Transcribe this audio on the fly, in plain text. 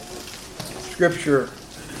scripture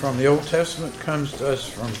from the Old Testament comes to us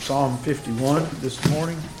from Psalm 51 this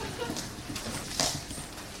morning.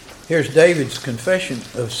 Here's David's confession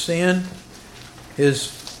of sin,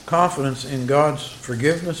 his confidence in God's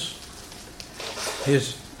forgiveness,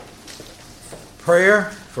 his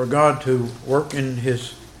prayer for God to work in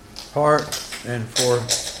his heart and for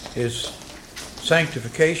his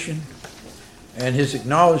sanctification, and his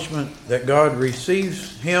acknowledgement that God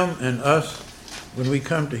receives him and us when we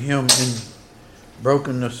come to him in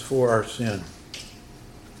brokenness for our sin.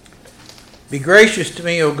 Be gracious to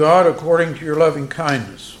me, O God, according to your loving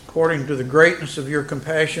kindness. According to the greatness of your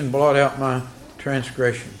compassion, blot out my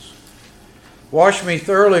transgressions. Wash me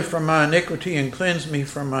thoroughly from my iniquity and cleanse me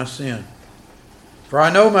from my sin. For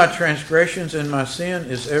I know my transgressions, and my sin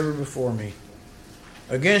is ever before me.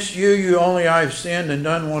 Against you only I have sinned and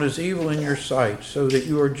done what is evil in your sight, so that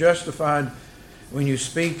you are justified when you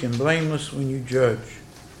speak and blameless when you judge.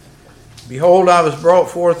 Behold, I was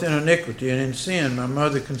brought forth in iniquity, and in sin my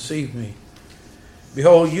mother conceived me.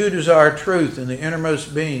 Behold, you desire truth in the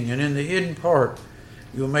innermost being, and in the hidden part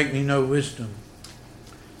you will make me know wisdom.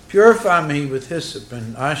 Purify me with hyssop,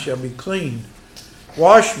 and I shall be clean.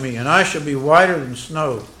 Wash me, and I shall be whiter than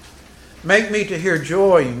snow. Make me to hear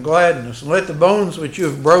joy and gladness, and let the bones which you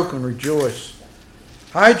have broken rejoice.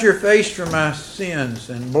 Hide your face from my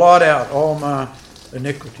sins, and blot out all my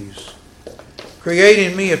iniquities. Create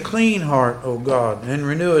in me a clean heart, O God, and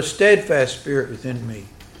renew a steadfast spirit within me.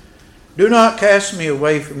 Do not cast me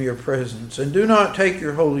away from your presence, and do not take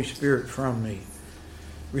your Holy Spirit from me.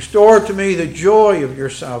 Restore to me the joy of your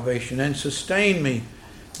salvation, and sustain me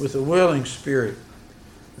with a willing spirit.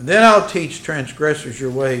 And then I'll teach transgressors your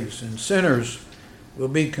ways, and sinners will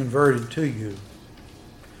be converted to you.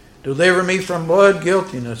 Deliver me from blood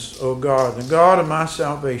guiltiness, O God, the God of my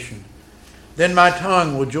salvation. Then my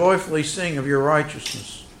tongue will joyfully sing of your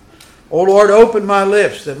righteousness. O Lord, open my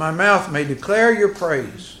lips, that my mouth may declare your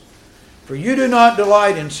praise. For you do not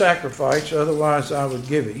delight in sacrifice, otherwise I would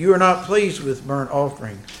give it. You are not pleased with burnt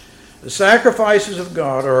offering. The sacrifices of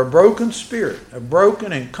God are a broken spirit, a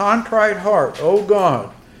broken and contrite heart, O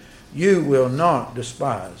God, you will not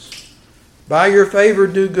despise. By your favor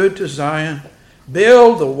do good to Zion.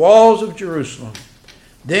 Build the walls of Jerusalem.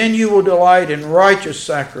 Then you will delight in righteous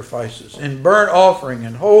sacrifices, in burnt offering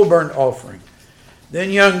and whole burnt offering.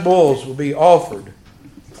 Then young bulls will be offered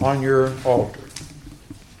on your altar.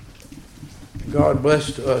 God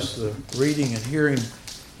bless to us the reading and hearing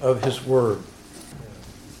of his word.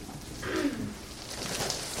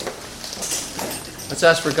 Let's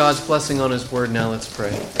ask for God's blessing on his word now. Let's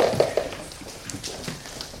pray.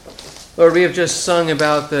 Lord, we have just sung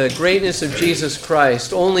about the greatness of Jesus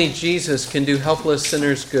Christ. Only Jesus can do helpless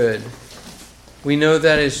sinners good. We know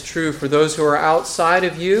that is true for those who are outside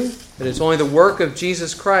of you, that it's only the work of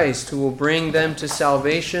Jesus Christ who will bring them to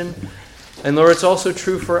salvation. And Lord, it's also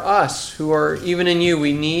true for us who are, even in you,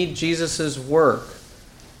 we need Jesus' work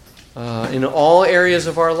in all areas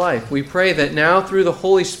of our life. We pray that now through the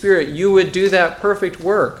Holy Spirit, you would do that perfect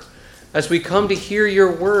work as we come to hear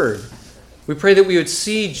your word. We pray that we would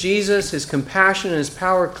see Jesus, his compassion and his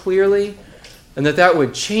power clearly, and that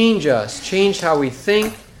would change us, change how we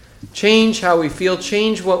think, change how we feel,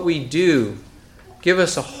 change what we do. Give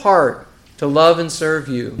us a heart to love and serve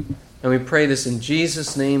you. And we pray this in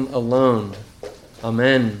Jesus' name alone.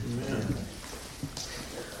 Amen.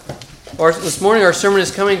 This morning our sermon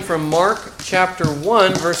is coming from Mark chapter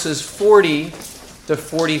 1, verses 40 to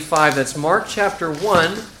 45. That's Mark chapter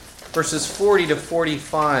 1, verses 40 to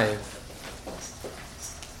 45.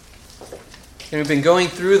 And we've been going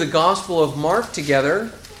through the Gospel of Mark together.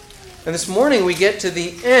 And this morning we get to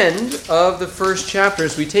the end of the first chapter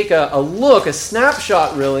as we take a look, a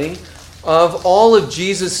snapshot really, of all of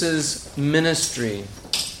Jesus' ministry.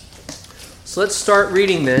 So let's start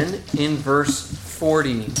reading then in verse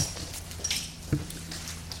 40.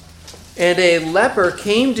 And a leper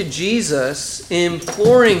came to Jesus,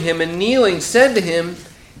 imploring him and kneeling, said to him,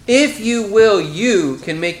 "If you will, you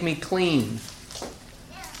can make me clean."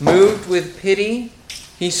 Moved with pity,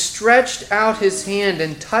 he stretched out his hand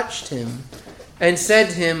and touched him, and said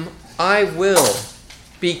to him, "I will,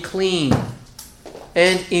 be clean."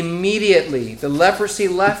 And immediately the leprosy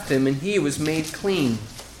left him, and he was made clean.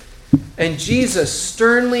 And Jesus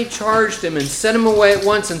sternly charged him and sent him away at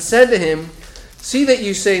once, and said to him, "See that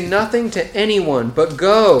you say nothing to anyone, but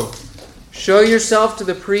go, show yourself to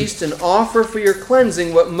the priest, and offer for your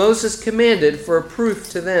cleansing what Moses commanded for a proof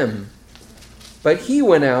to them." But he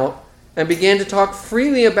went out and began to talk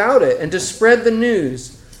freely about it and to spread the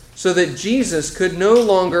news, so that Jesus could no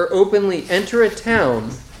longer openly enter a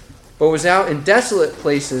town, but was out in desolate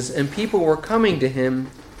places, and people were coming to him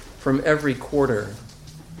from every quarter.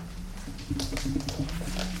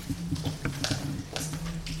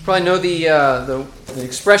 You probably know the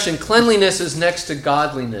expression, cleanliness is next to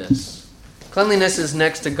godliness. Cleanliness is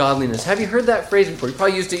next to godliness. Have you heard that phrase before? You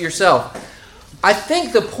probably used it yourself. I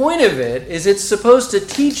think the point of it is it's supposed to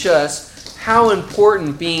teach us how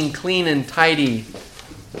important being clean and tidy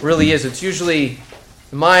really is. It's usually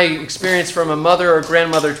my experience from a mother or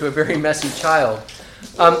grandmother to a very messy child.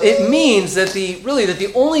 It means that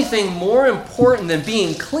the only thing more important than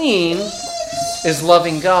being clean is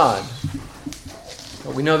loving God.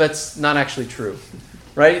 But we know that's not actually true,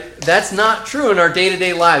 right? That's not true in our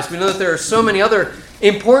day-to-day lives. We know that there are so many other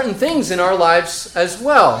important things in our lives as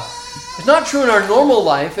well. It's not true in our normal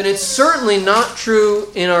life, and it's certainly not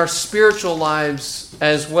true in our spiritual lives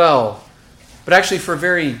as well. But actually for a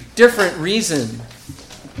very different reason.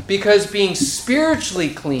 Because being spiritually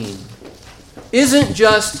clean isn't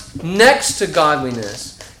just next to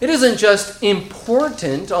godliness. It isn't just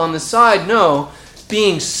important on the side. No,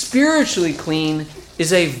 being spiritually clean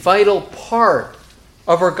is a vital part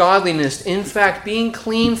of our godliness. In fact, being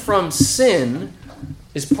clean from sin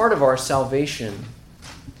is part of our salvation.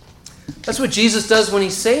 That's what Jesus does when he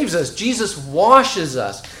saves us. Jesus washes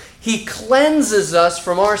us. He cleanses us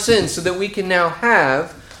from our sins so that we can now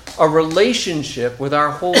have a relationship with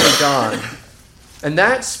our holy God. And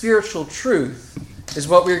that spiritual truth is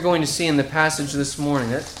what we're going to see in the passage this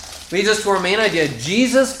morning. That leads us to our main idea.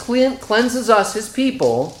 Jesus cleanses us, his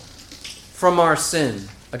people, from our sin.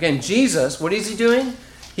 Again, Jesus, what is he doing?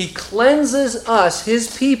 He cleanses us,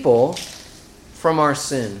 his people, from our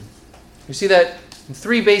sin. We see that in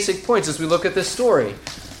three basic points as we look at this story.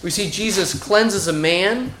 We see Jesus cleanses a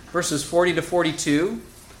man, verses 40 to 42.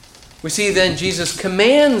 We see then Jesus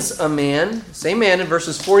commands a man, same man in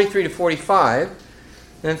verses 43 to 45. And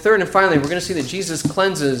then third and finally, we're going to see that Jesus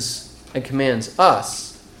cleanses and commands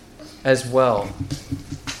us as well.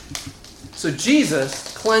 So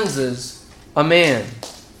Jesus cleanses a man.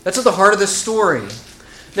 That's at the heart of the story.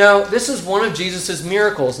 Now, this is one of Jesus'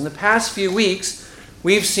 miracles. In the past few weeks,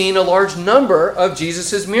 we've seen a large number of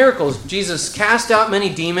Jesus' miracles. Jesus cast out many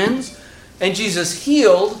demons, and Jesus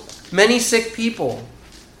healed many sick people.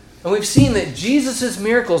 And we've seen that Jesus'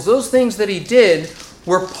 miracles, those things that he did,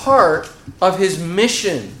 were part of his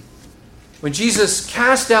mission. When Jesus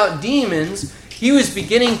cast out demons, he was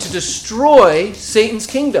beginning to destroy Satan's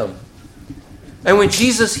kingdom. And when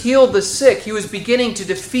Jesus healed the sick, he was beginning to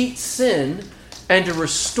defeat sin and to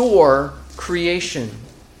restore creation.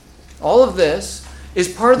 All of this is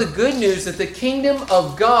part of the good news that the kingdom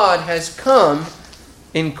of God has come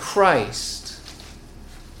in Christ.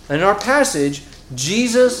 And in our passage,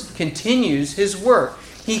 Jesus continues his work.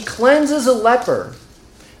 He cleanses a leper.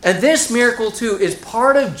 And this miracle, too, is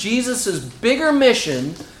part of Jesus' bigger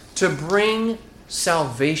mission to bring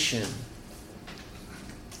salvation.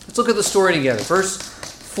 Let's look at the story together. Verse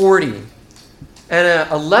 40. And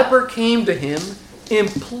a leper came to him,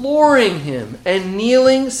 imploring him, and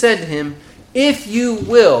kneeling said to him, "If you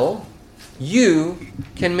will, you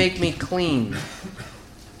can make me clean."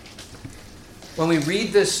 When we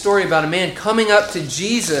read this story about a man coming up to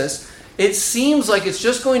Jesus, it seems like it's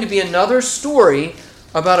just going to be another story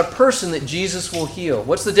about a person that Jesus will heal.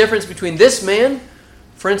 What's the difference between this man,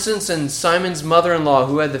 for instance, and Simon's mother-in-law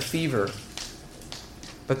who had the fever?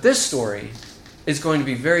 But this story is going to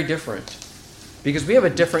be very different because we have a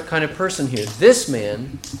different kind of person here. This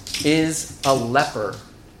man is a leper.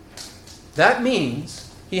 That means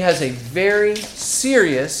he has a very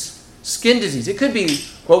serious skin disease. It could be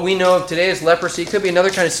what we know of today as leprosy. It could be another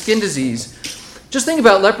kind of skin disease. Just think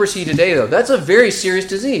about leprosy today, though. That's a very serious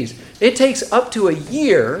disease. It takes up to a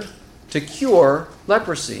year to cure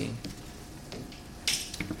leprosy.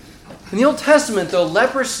 In the Old Testament, though,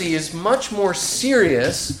 leprosy is much more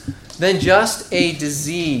serious than just a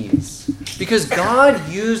disease. Because God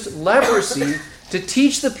used leprosy to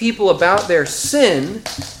teach the people about their sin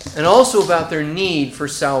and also about their need for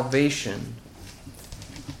salvation.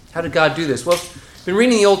 How did God do this? Well, if you've been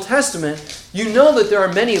reading the Old Testament, you know that there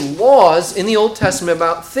are many laws in the Old Testament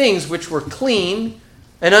about things which were clean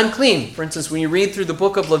and unclean. For instance, when you read through the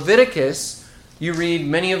book of Leviticus, you read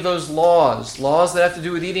many of those laws that have to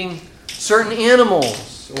do with eating certain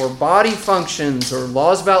animals or body functions, or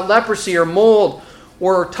laws about leprosy or mold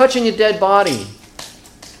or touching a dead body.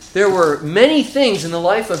 There were many things in the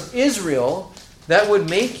life of Israel that would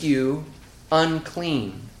make you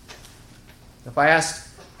unclean. If I asked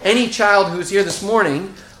any child who's here this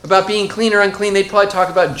morning about being clean or unclean, they'd probably talk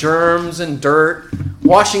about germs and dirt,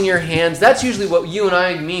 washing your hands. That's usually what you and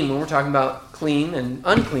I mean when we're talking about clean and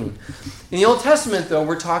unclean. In the Old Testament, though,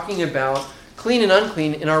 we're talking about clean and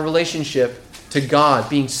unclean in our relationship to God,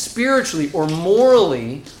 being spiritually or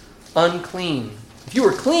morally unclean. If you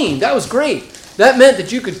were clean, that was great. That meant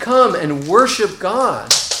that you could come and worship God.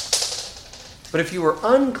 But if you were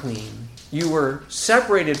unclean, you were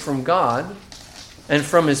separated from God and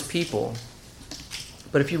from his people.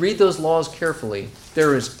 But if you read those laws carefully,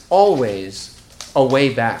 there is always a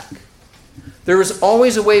way back. There is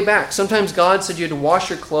always a way back. Sometimes God said you had to wash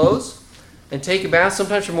your clothes and take a bath.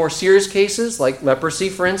 Sometimes for more serious cases, like leprosy,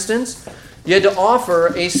 for instance, you had to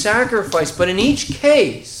offer a sacrifice. But in each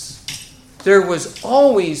case, there was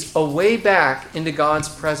always a way back into God's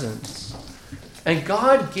presence. And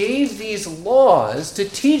God gave these laws to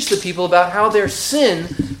teach the people about how their sin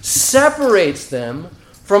separates them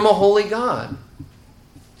from a holy God.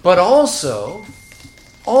 But also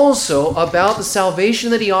about the salvation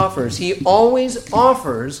that he offers. He always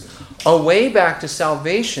offers a way back to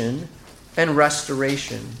salvation and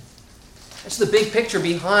restoration. That's the big picture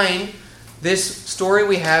behind this story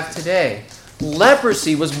we have today.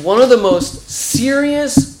 Leprosy was one of the most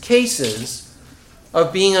serious cases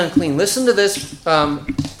of being unclean. Listen to this from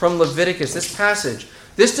Leviticus, this passage.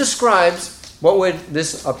 This describes what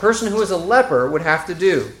a person who is a leper would have to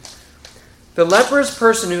do. The leprous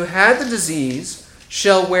person who had the disease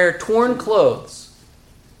shall wear torn clothes,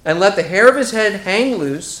 and let the hair of his head hang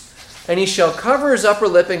loose, and he shall cover his upper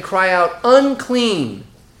lip and cry out, "Unclean,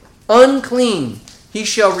 unclean." He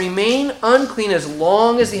shall remain unclean as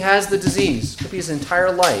long as he has the disease. It could be his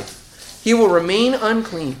entire life. He will remain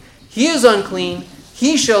unclean. He is unclean.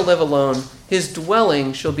 He shall live alone. His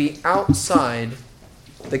dwelling shall be outside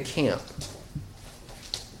the camp.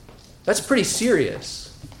 That's pretty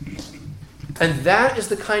serious. And that is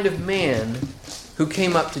the kind of man who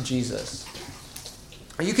came up to Jesus.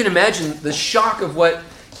 You can imagine the shock of what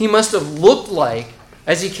he must have looked like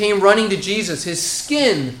as he came running to Jesus. His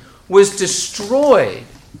skin was destroyed.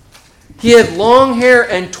 He had long hair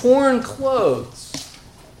and torn clothes.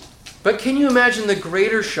 But can you imagine the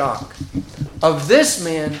greater shock of this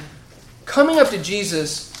man coming up to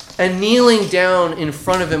Jesus and kneeling down in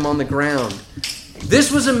front of him on the ground?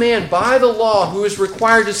 This was a man by the law who was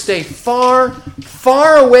required to stay far,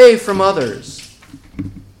 far away from others.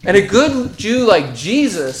 And a good Jew like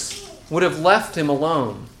Jesus would have left him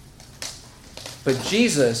alone. But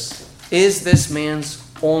Jesus is this man's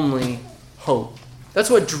only hope. That's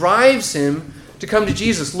what drives him to come to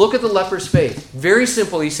Jesus. Look at the leper's faith. Very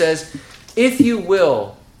simple. He says, "If you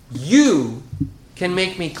will, you can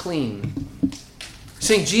make me clean."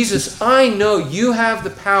 Saying, Jesus, I know you have the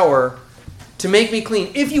power to make me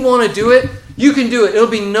clean. If you want to do it, you can do it. It'll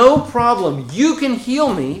be no problem. You can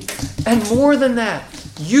heal me. And more than that,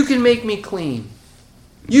 you can make me clean.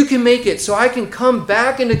 You can make it so I can come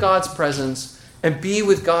back into God's presence and be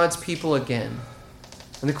with God's people again.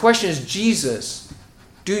 And the question is, Jesus,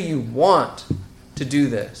 do you want to do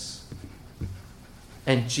this?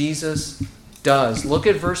 And Jesus does. Look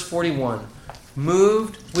at verse 41.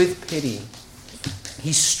 Moved with pity,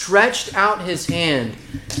 he stretched out his hand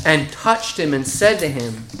and touched him and said to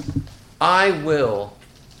him, "I will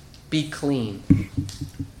be clean."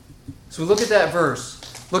 So look at that verse.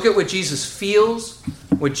 Look at what Jesus feels,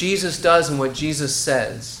 what Jesus does, and what Jesus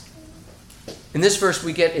says. In this verse,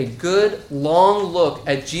 we get a good, long look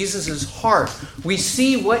at Jesus' heart. We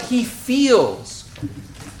see what he feels.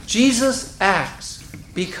 Jesus acts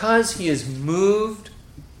because he is moved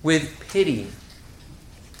with pity.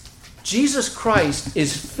 Jesus Christ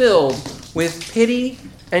is filled with pity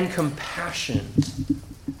and compassion.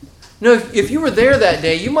 Now, if you were there that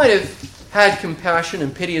day, you might have had compassion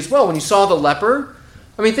and pity as well. When you saw the leper,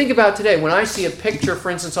 I mean, think about today. When I see a picture, for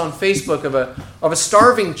instance, on Facebook of a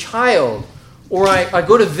starving child, or I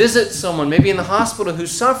go to visit someone, maybe in the hospital,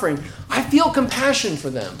 who's suffering, I feel compassion for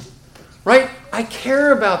them, right? I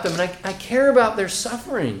care about them, and I care about their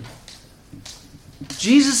suffering.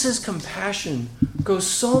 Jesus' compassion goes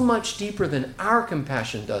so much deeper than our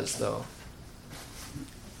compassion does, though.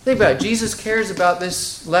 Think about it. Jesus cares about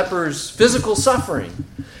this leper's physical suffering.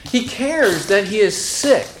 He cares that he is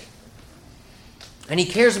sick. And he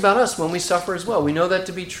cares about us when we suffer as well. We know that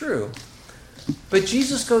to be true. But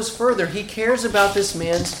Jesus goes further. He cares about this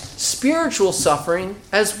man's spiritual suffering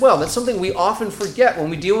as well. That's something we often forget when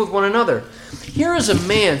we deal with one another. Here is a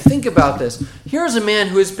man, think about this. Here is a man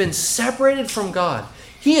who has been separated from God.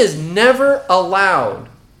 He is never allowed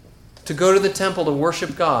to go to the temple to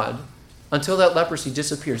worship God until that leprosy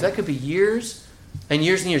disappears. That could be years and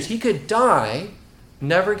years and years. He could die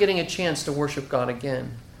never getting a chance to worship God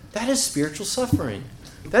again. That is spiritual suffering.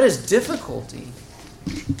 That is difficulty.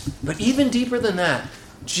 But even deeper than that,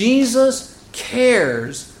 Jesus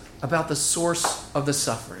cares about the source of the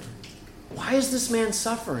suffering. Why is this man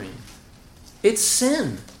suffering? It's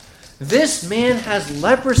sin. This man has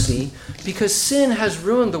leprosy because sin has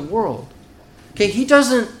ruined the world. Okay, he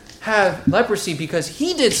doesn't have leprosy because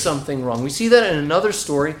he did something wrong. We see that in another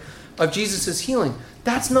story of Jesus' healing.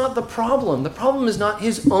 That's not the problem. The problem is not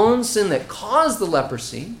his own sin that caused the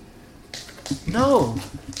leprosy. No,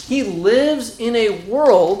 he lives in a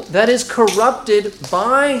world that is corrupted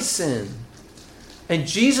by sin. And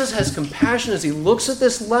Jesus has compassion as he looks at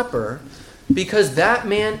this leper because that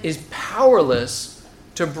man is powerless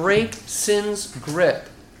to break sin's grip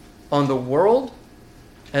on the world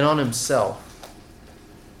and on himself.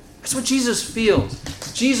 That's what Jesus feels.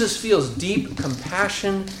 Jesus feels deep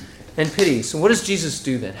compassion and pity. So what does Jesus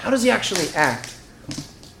do then? How does he actually act?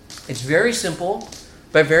 It's very simple,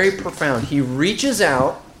 but very profound. He reaches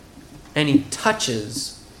out and he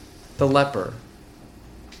touches the leper.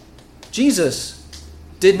 Jesus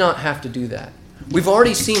did not have to do that. We've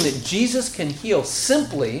already seen that Jesus can heal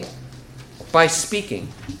simply by speaking.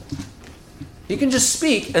 He can just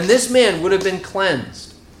speak, and this man would have been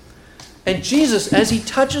cleansed. And Jesus, as he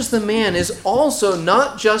touches the man, is also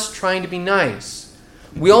not just trying to be nice.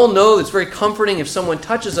 We all know it's very comforting if someone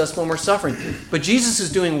touches us when we're suffering. But Jesus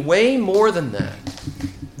is doing way more than that.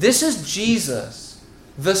 This is Jesus,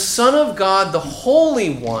 the Son of God, the Holy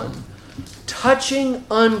One, touching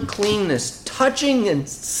uncleanness, touching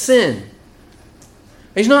sin.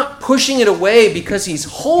 He's not pushing it away because he's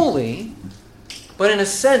holy, but in a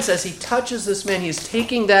sense, as he touches this man, he is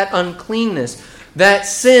taking that uncleanness, that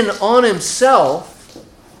sin on himself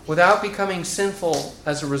without becoming sinful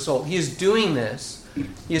as a result. He is doing this.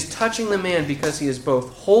 He is touching the man because he is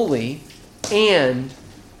both holy and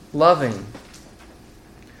loving.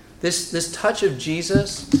 This touch of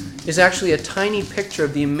Jesus is actually a tiny picture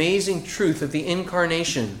of the amazing truth of the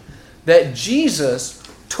incarnation, that Jesus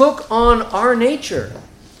took on our nature.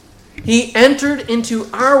 He entered into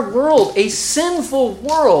our world, a sinful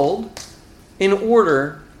world, in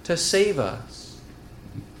order to save us.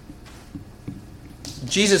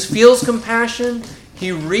 Jesus feels compassion.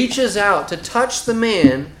 He reaches out to touch the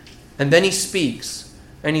man, and then he speaks.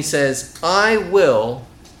 And he says, I will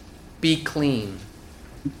be clean.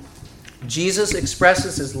 Jesus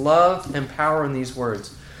expresses his love and power in these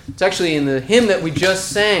words. It's actually in the hymn that we just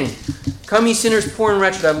sang. Come ye sinners poor and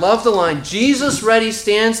wretched. I love the line. Jesus ready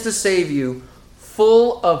stands to save you,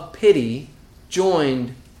 full of pity,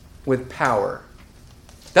 joined with power.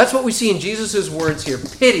 That's what we see in Jesus' words here.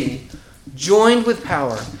 Pity, joined with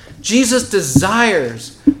power. Jesus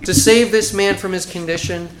desires to save this man from his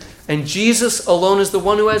condition, and Jesus alone is the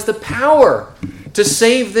one who has the power to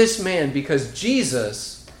save this man because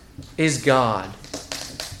Jesus is God.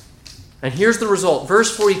 And here's the result.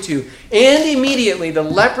 Verse 42. And immediately the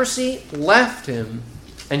leprosy left him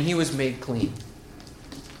and he was made clean.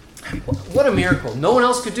 What a miracle. No one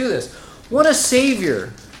else could do this. What a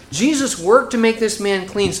Savior. Jesus worked to make this man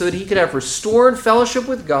clean so that he could have restored fellowship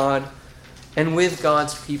with God and with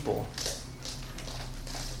God's people.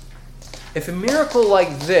 If a miracle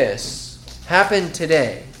like this happened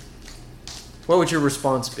today, what would your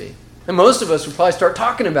response be? And most of us would probably start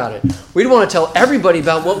talking about it. We'd want to tell everybody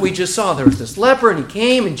about what we just saw. There was this leper and he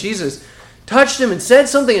came and Jesus touched him and said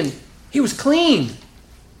something and he was clean.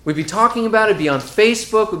 We'd be talking about it, be on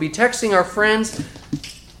Facebook, we'd be texting our friends.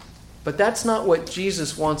 But that's not what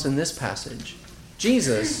Jesus wants in this passage.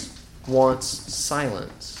 Jesus wants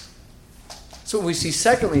silence. So what we see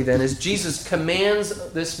secondly then is Jesus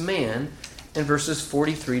commands this man in verses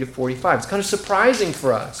 43 to 45. It's kind of surprising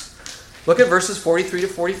for us. Look at verses 43 to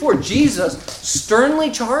 44. Jesus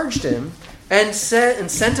sternly charged him and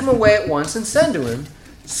sent him away at once and said to him,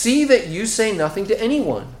 see that you say nothing to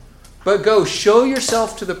anyone, but go show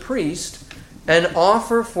yourself to the priest and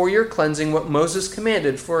offer for your cleansing what Moses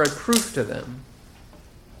commanded for a proof to them.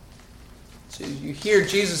 So you hear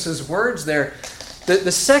Jesus' words there.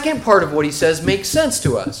 The second part of what he says makes sense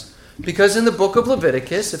to us. Because in the book of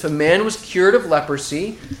Leviticus, if a man was cured of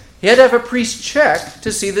leprosy, he had to have a priest check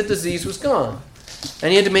to see the disease was gone.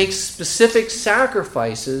 And he had to make specific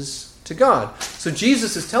sacrifices to God. So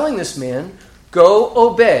Jesus is telling this man, go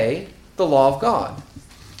obey the law of God.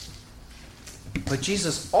 But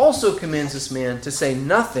Jesus also commands this man to say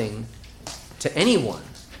nothing to anyone.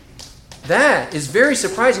 That is very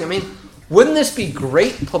surprising. I mean, wouldn't this be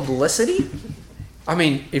great publicity? I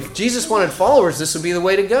mean, if Jesus wanted followers, this would be the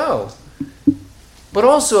way to go. But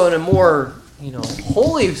also in a more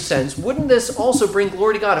holy sense, wouldn't this also bring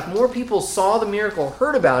glory to God? If more people saw the miracle,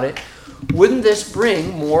 heard about it, wouldn't this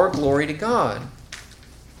bring more glory to God?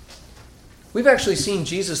 We've actually seen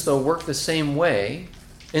Jesus, though, work the same way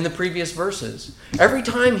in the previous verses. Every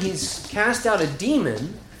time he's cast out a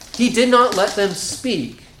demon, he did not let them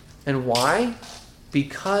speak, And why?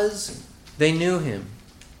 Because they knew him.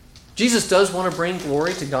 Jesus does want to bring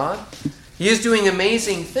glory to God. He is doing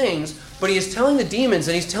amazing things, but he is telling the demons,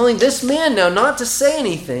 and he's telling this man now not to say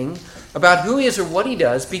anything about who he is or what he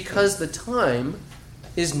does, because the time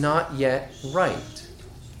is not yet right.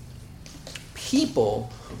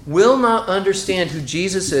 People will not understand who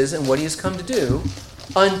Jesus is and what he has come to do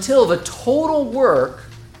until the total work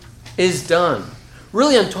is done.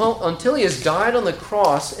 Really, until he has died on the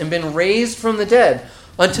cross and been raised from the dead,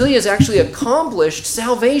 until he has actually accomplished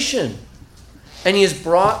salvation and he has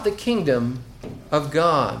brought the kingdom of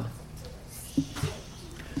God.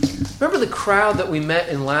 Remember the crowd that we met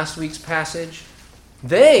in last week's passage?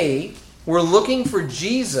 They were looking for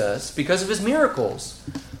Jesus because of his miracles,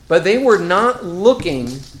 but they were not looking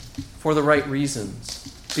for the right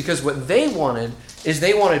reasons. Because what they wanted is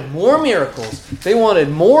they wanted more miracles, they wanted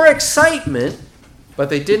more excitement, but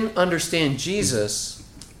they didn't understand Jesus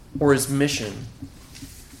or his mission.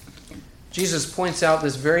 Jesus points out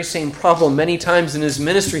this very same problem many times in his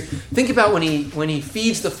ministry. Think about when he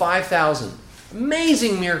feeds the 5,000.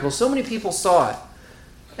 Amazing miracle. So many people saw it.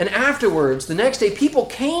 And afterwards, the next day, people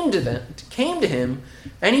came to him,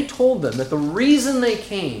 and he told them that the reason they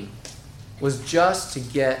came was just to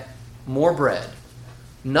get more bread.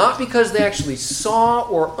 Not because they actually saw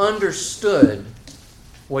or understood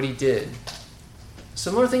what he did.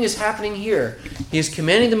 Similar thing is happening here. He is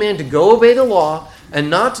commanding the man to go obey the law and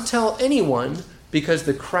not to tell anyone, because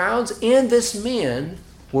the crowds and this man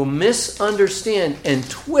will misunderstand and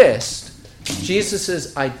twist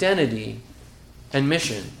Jesus' identity and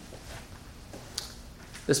mission.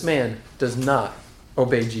 This man does not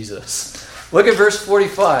obey Jesus. Look at verse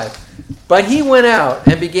 45. But he went out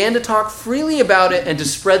and began to talk freely about it and to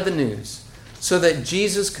spread the news, so that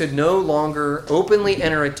Jesus could no longer openly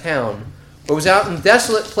enter a town, but was out in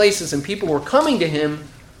desolate places, and people were coming to him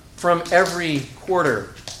from every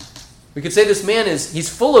quarter. We could say this man he's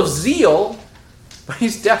full of zeal, but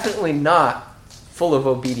he's definitely not full of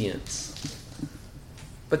obedience.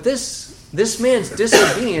 But this man's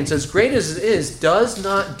disobedience, as great as it is, does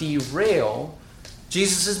not derail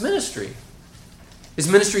Jesus' ministry. His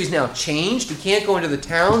ministry is now changed. He can't go into the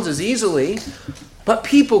towns as easily, but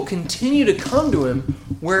people continue to come to him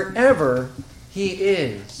wherever he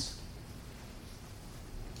is.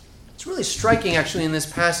 It's really striking, actually, in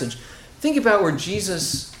this passage. Think about where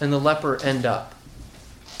Jesus and the leper end up.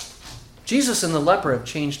 Jesus and the leper have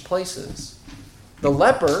changed places. The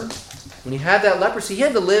leper, when he had that leprosy, he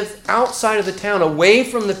had to live outside of the town, away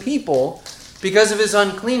from the people, because of his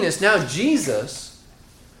uncleanness. Now Jesus,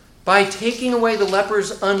 by taking away the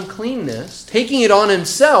leper's uncleanness, taking it on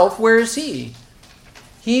himself, where is he?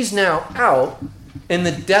 He's now out in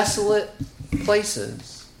the desolate places.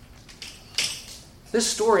 This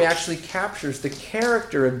story actually captures the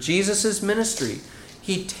character of Jesus' ministry.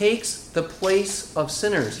 He takes the place of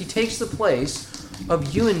sinners. He takes the place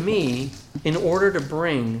of you and me in order to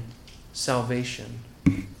bring salvation.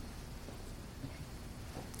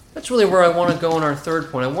 That's really where I want to go in our third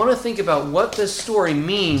point. I want to think about what this story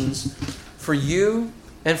means for you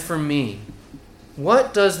and for me.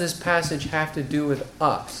 What does this passage have to do with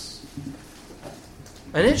us?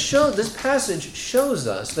 And this passage shows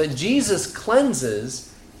us that Jesus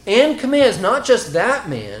cleanses and commands not just that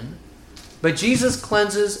man, but Jesus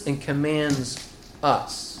cleanses and commands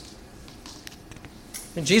us.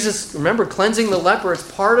 And Jesus, remember, cleansing the leper is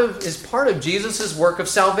part of Jesus' work of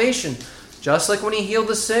salvation. Just like when he healed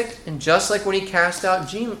the sick and just like when he cast out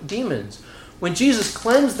demons. When Jesus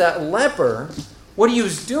cleansed that leper, what he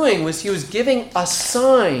was doing was he was giving a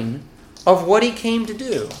sign of what he came to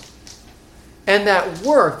do. And that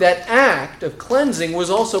work, that act of cleansing, was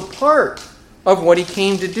also part of what he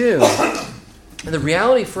came to do. And the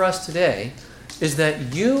reality for us today is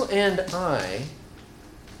that you and I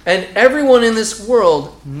and everyone in this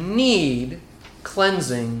world need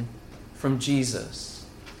cleansing from Jesus.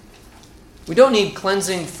 We don't need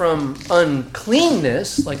cleansing from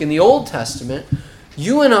uncleanness, like in the Old Testament.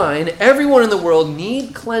 You and I and everyone in the world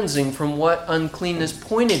need cleansing from what uncleanness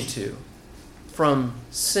pointed to, from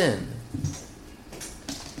sin.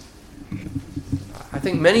 I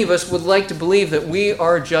think many of us would like to believe that we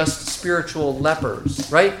are just spiritual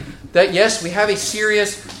lepers, right? That yes, we have a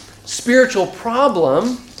serious spiritual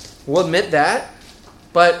problem, we'll admit that,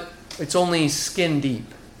 but it's only skin deep,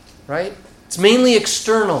 right? It's mainly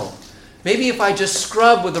external. Maybe if I just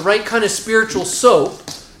scrub with the right kind of spiritual soap,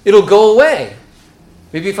 it'll go away.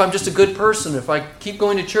 Maybe if I'm just a good person, if I keep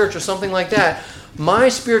going to church or something like that, my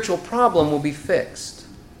spiritual problem will be fixed.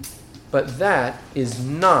 But that is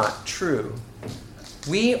not true.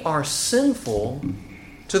 We are sinful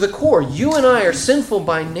to the core. You and I are sinful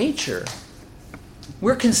by nature.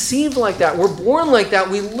 We're conceived like that. We're born like that.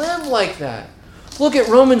 We live like that. Look at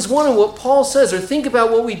Romans 1 and what Paul says, or think about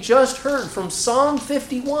what we just heard from Psalm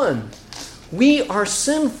 51. We are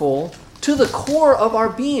sinful to the core of our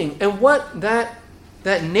being. And what that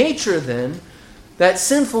nature then, that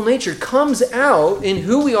sinful nature comes out in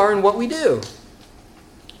who we are and what we do.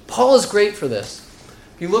 Paul is great for this.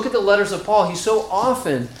 If you look at the letters of Paul, he so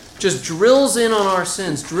often just drills in on our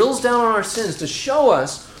sins, drills down on our sins to show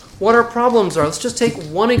us what our problems are. Let's just take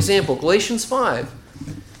one example, Galatians 5.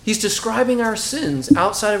 He's describing our sins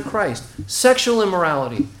outside of Christ. Sexual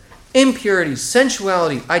immorality, impurity,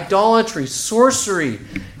 sensuality, idolatry, sorcery,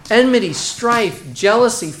 enmity, strife,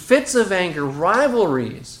 jealousy, fits of anger,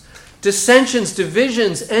 rivalries, dissensions,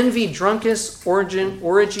 divisions, envy, drunkenness,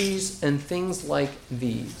 orgies, and things like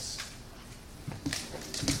these.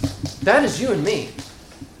 That is you and me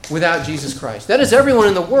without Jesus Christ. That is everyone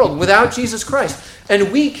in the world without Jesus Christ.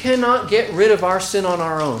 And we cannot get rid of our sin on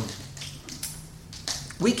our own.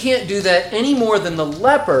 We can't do that any more than the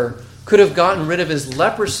leper could have gotten rid of his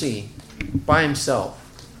leprosy by himself.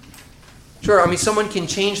 Sure, someone can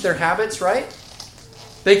change their habits, right?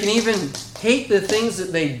 They can even hate the things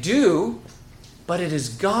that they do, but it is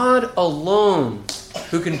God alone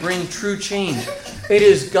who can bring true change. It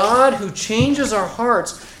is God who changes our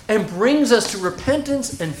hearts and brings us to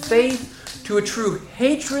repentance and faith, to a true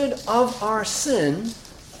hatred of our sin,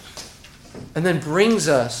 and then brings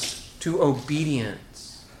us to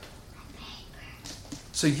obedience.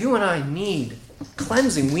 So you and I need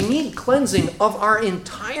cleansing. We need cleansing of our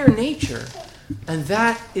entire nature. And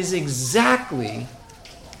that is exactly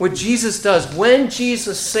what Jesus does. When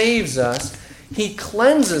Jesus saves us, he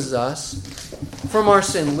cleanses us from our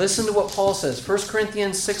sin. Listen to what Paul says. 1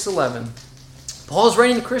 Corinthians 6:11. Paul is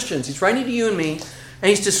writing to Christians. He's writing to you and me, and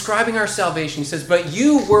he's describing our salvation. He says, but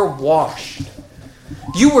you were washed.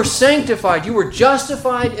 You were sanctified. You were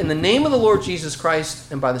justified in the name of the Lord Jesus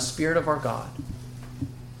Christ and by the Spirit of our God.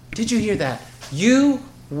 Did you hear that? You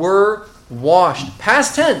were washed.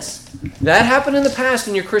 Past tense. That happened in the past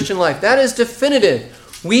in your Christian life. That is definitive.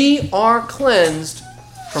 We are cleansed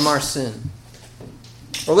from our sin.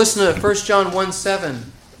 Or listen to 1 John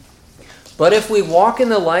 1:7. But if we walk in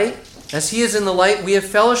the light, as he is in the light, we have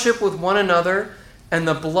fellowship with one another, and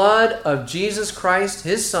the blood of Jesus Christ,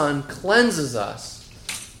 his Son, cleanses us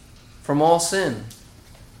from all sin.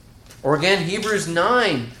 Or again, Hebrews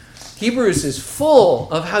 9. Hebrews is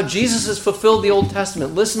full of how Jesus has fulfilled the Old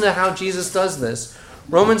Testament. Listen to how Jesus does this.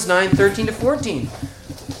 Romans 9:13-14.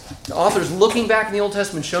 The author's looking back in the Old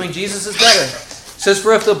Testament, showing Jesus is better. It says,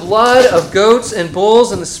 for if the blood of goats and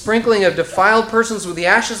bulls and the sprinkling of defiled persons with the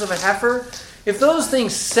ashes of a heifer, if those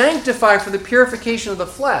things sanctify for the purification of the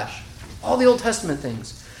flesh, all the Old Testament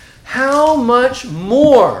things, how much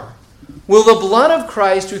more will the blood of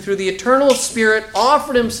Christ, who through the eternal Spirit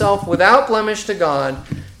offered himself without blemish to God,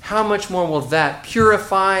 how much more will that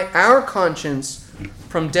purify our conscience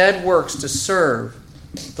from dead works to serve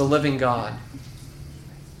the living God?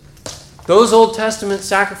 Those Old Testament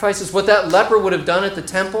sacrifices, what that leper would have done at the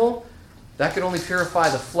temple, that could only purify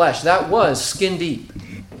the flesh. That was skin deep.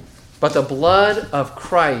 But the blood of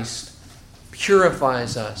Christ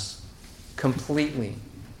purifies us completely.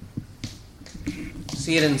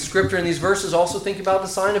 See it in Scripture in these verses. Also think about the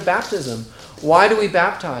sign of baptism. Why do we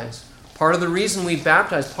baptize? Part of the reason we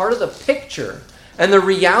baptize, part of the picture and the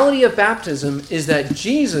reality of baptism is that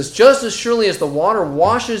Jesus, just as surely as the water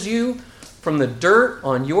washes you from the dirt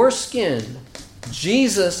on your skin,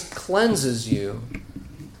 Jesus cleanses you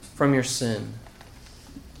from your sin.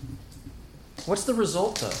 What's the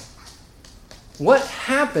result, though? What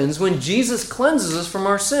happens when Jesus cleanses us from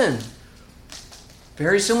our sin?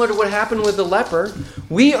 Very similar to what happened with the leper.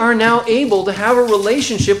 We are now able to have a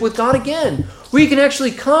relationship with God again. We can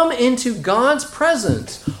actually come into God's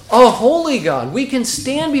presence, a holy God. We can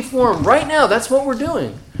stand before him right now. That's what we're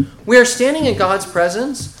doing. We are standing in God's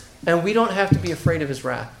presence, and we don't have to be afraid of his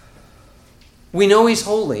wrath. We know he's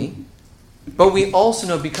holy, but we also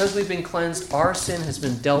know because we've been cleansed, our sin has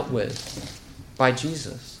been dealt with by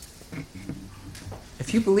Jesus.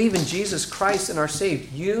 If you believe in Jesus Christ and are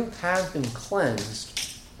saved, you have been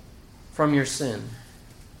cleansed from your sin.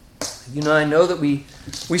 You know, I know that we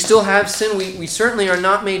still have sin. We certainly are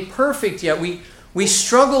not made perfect yet. We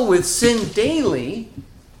struggle with sin daily.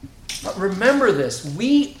 But remember this,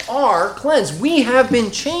 we are cleansed. We have been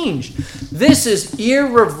changed. This is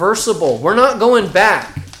irreversible. We're not going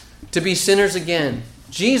back to be sinners again.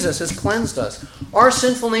 Jesus has cleansed us. Our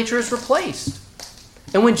sinful nature is replaced.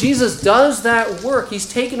 And when Jesus does that work,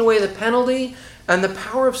 he's taken away the penalty and the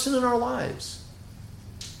power of sin in our lives.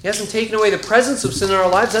 He hasn't taken away the presence of sin in our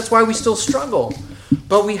lives. That's why we still struggle.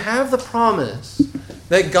 But we have the promise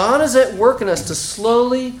that God is at work in us to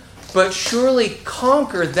slowly but surely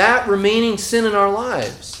conquer that remaining sin in our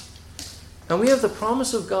lives. And we have the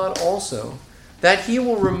promise of God also that He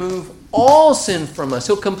will remove all sin from us.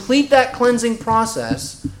 He'll complete that cleansing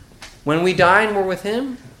process when we die and we're with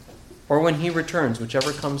Him, or when He returns,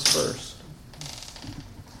 whichever comes first.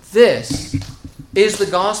 This is the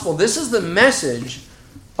gospel. This is the message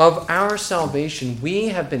of our salvation. We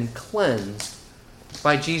have been cleansed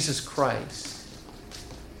by Jesus Christ.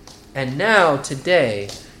 And now, today,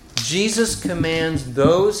 Jesus commands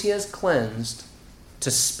those He has cleansed to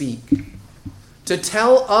speak, to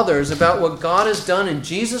tell others about what God has done in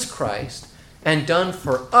Jesus Christ and done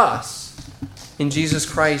for us in Jesus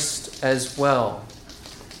Christ as well.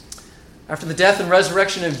 After the death and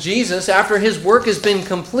resurrection of Jesus, after His work has been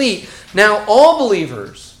complete, now all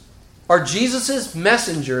believers are Jesus'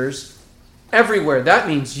 messengers everywhere. That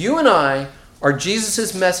means you and I are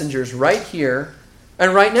Jesus' messengers right here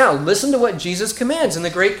and right now. Listen to what Jesus commands in the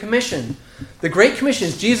Great Commission. The Great Commission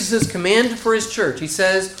is Jesus' command for His church. He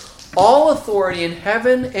says, "All authority in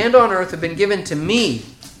heaven and on earth have been given to me.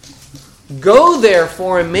 Go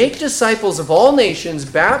therefore and make disciples of all nations,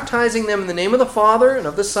 baptizing them in the name of the Father and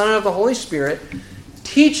of the Son and of the Holy Spirit,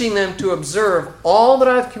 teaching them to observe all that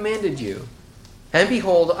I have commanded you. And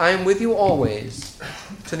behold, I am with you always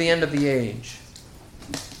to the end of the age."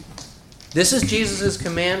 This is Jesus'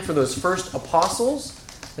 command for those first apostles.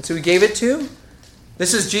 That's who He gave it to.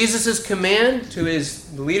 This is Jesus' command to the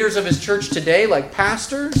leaders of His church today, like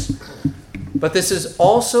pastors. But this is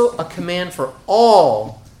also a command for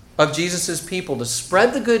all of Jesus' people to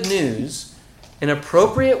spread the good news in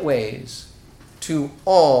appropriate ways to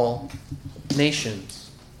all nations.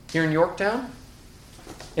 Here in Yorktown,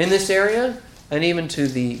 in this area, and even to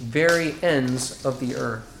the very ends of the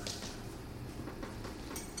earth.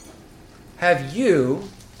 Have you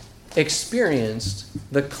experienced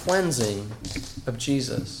the cleansing of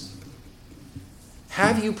Jesus?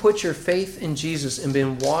 Have you put your faith in Jesus and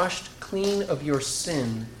been washed clean of your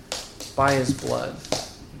sin by His blood?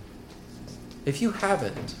 If you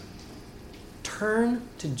haven't, turn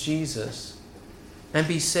to Jesus and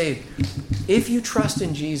be saved. If you trust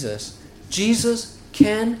in Jesus, Jesus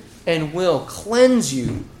can and will cleanse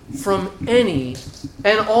you from any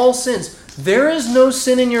and all sins. There is no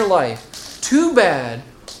sin in your life too bad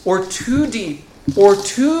or too deep or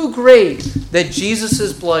too great that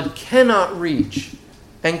Jesus' blood cannot reach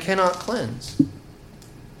and cannot cleanse.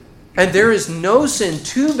 And there is no sin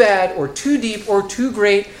too bad or too deep or too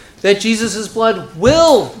great that Jesus' blood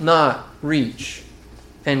will not reach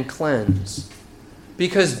and cleanse.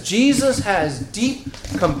 Because Jesus has deep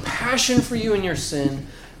compassion for you and your sin,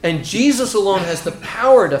 and Jesus alone has the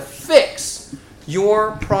power to fix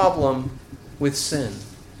your problem with sin.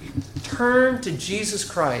 Turn to Jesus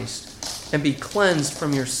Christ and be cleansed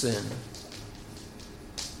from your sin.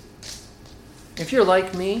 If you're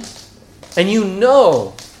like me, and you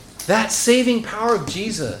know that saving power of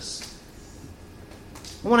Jesus,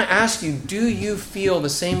 I want to ask you, do you feel the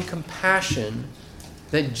same compassion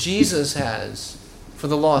that Jesus has for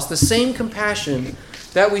the lost? The same compassion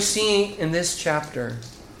that we see in this chapter.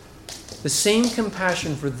 The same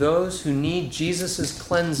compassion for those who need Jesus'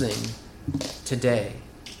 cleansing today.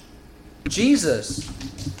 Jesus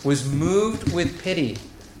was moved with pity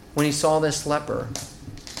when He saw this leper.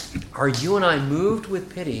 Are you and I moved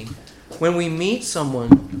with pity when we meet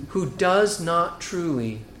someone who does not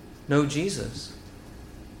truly know Jesus?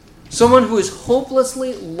 Someone who is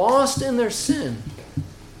hopelessly lost in their sin.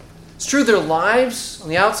 It's true, their lives, on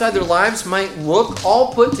the outside, their lives might look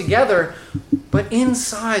all put together, but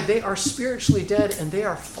inside they are spiritually dead and they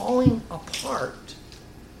are falling apart.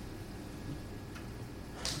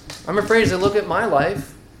 I'm afraid as I look at my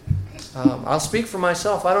life, I'll speak for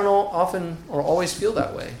myself. I don't know often or always feel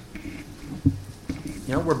that way.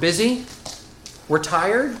 You know, we're busy. We're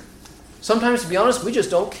tired. Sometimes, to be honest, we just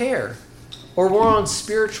don't care. Or we're on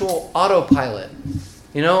spiritual autopilot.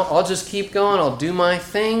 You know, I'll just keep going. I'll do my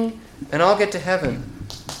thing and I'll get to heaven.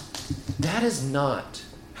 That is not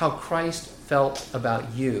how Christ felt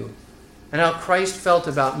about you and how Christ felt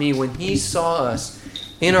about me when He saw us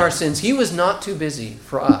in our sins. He was not too busy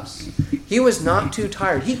for us. He was not too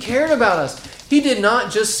tired. He cared about us. He did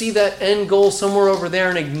not just see that end goal somewhere over there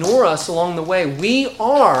and ignore us along the way. We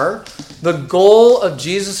are the goal of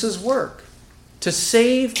Jesus' work, to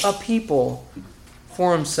save a people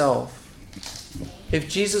for Himself. If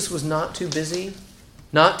Jesus was not too busy,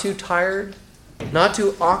 not too tired, not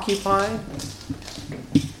too occupied,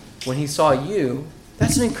 when He saw you,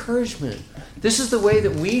 that's an encouragement. This is the way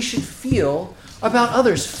that we should feel about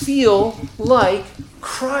others. Feel like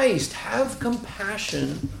Christ. Have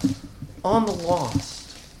compassion on the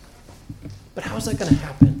lost. But how is that going to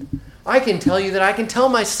happen? I can tell you that I can tell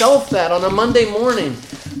myself that on a Monday morning.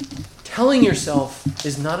 Telling yourself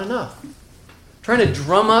is not enough. Trying to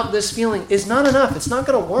drum up this feeling is not enough. It's not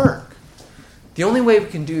going to work. The only way we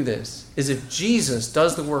can do this is if Jesus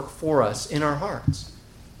does the work for us in our hearts.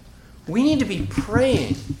 We need to be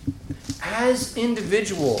praying as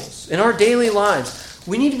individuals in our daily lives.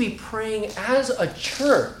 We need to be praying as a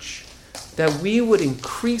church that we would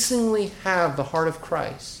increasingly have the heart of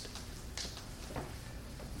Christ.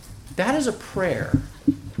 That is a prayer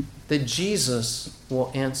that Jesus will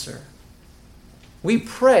answer. We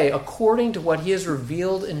pray according to what he has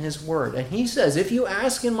revealed in his word. And he says, if you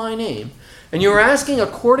ask in my name, and you're asking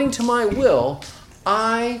according to my will,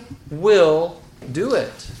 I will do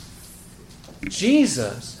it.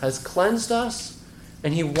 Jesus has cleansed us,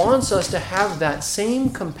 and he wants us to have that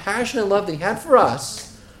same compassion and love that he had for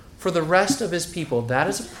us for the rest of his people. That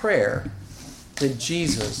is a prayer that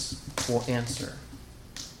Jesus will answer.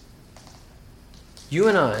 You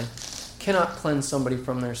and I cannot cleanse somebody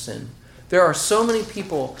from their sin. There are so many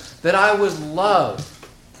people that I would love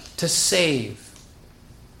to save.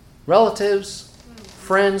 Relatives,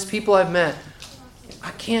 friends, people I've met.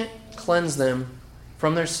 I can't cleanse them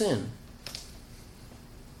from their sin.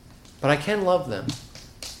 But I can love them.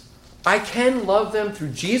 I can love them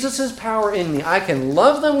through Jesus' power in me. I can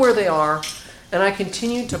love them where they are, and I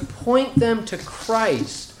continue to point them to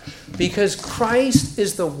Christ, because Christ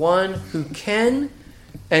is the one who can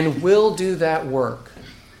and will do that work.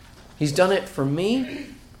 He's done it for me.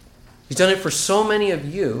 He's done it for so many of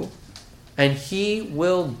you, and he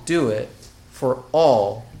will do it for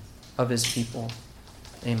all of his people.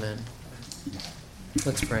 Amen.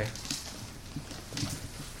 Let's pray.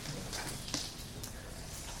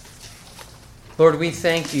 Lord, we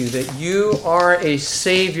thank you that you are a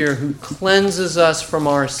Savior who cleanses us from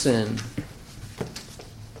our sin.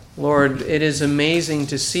 Lord, it is amazing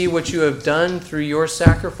to see what you have done through your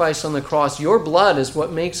sacrifice on the cross. Your blood is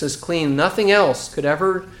what makes us clean. Nothing else could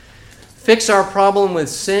ever fix our problem with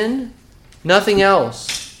sin. Nothing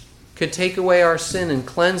else could take away our sin and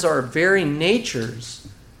cleanse our very natures.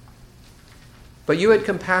 But you had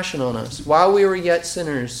compassion on us. While we were yet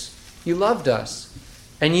sinners, you loved us,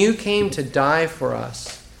 and you came to die for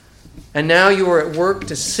us. And now you are at work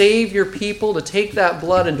to save your people, to take that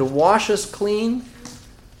blood and to wash us clean,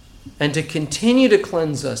 and to continue to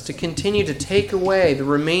cleanse us, to continue to take away the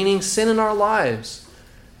remaining sin in our lives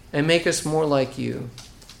and make us more like you.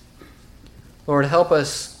 Lord, help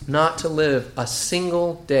us not to live a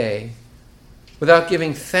single day without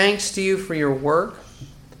giving thanks to you for your work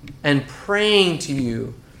and praying to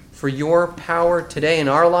you for your power today in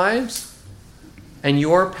our lives and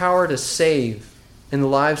your power to save in the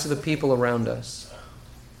lives of the people around us.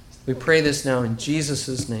 We pray this now in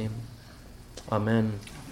Jesus' name. Amen.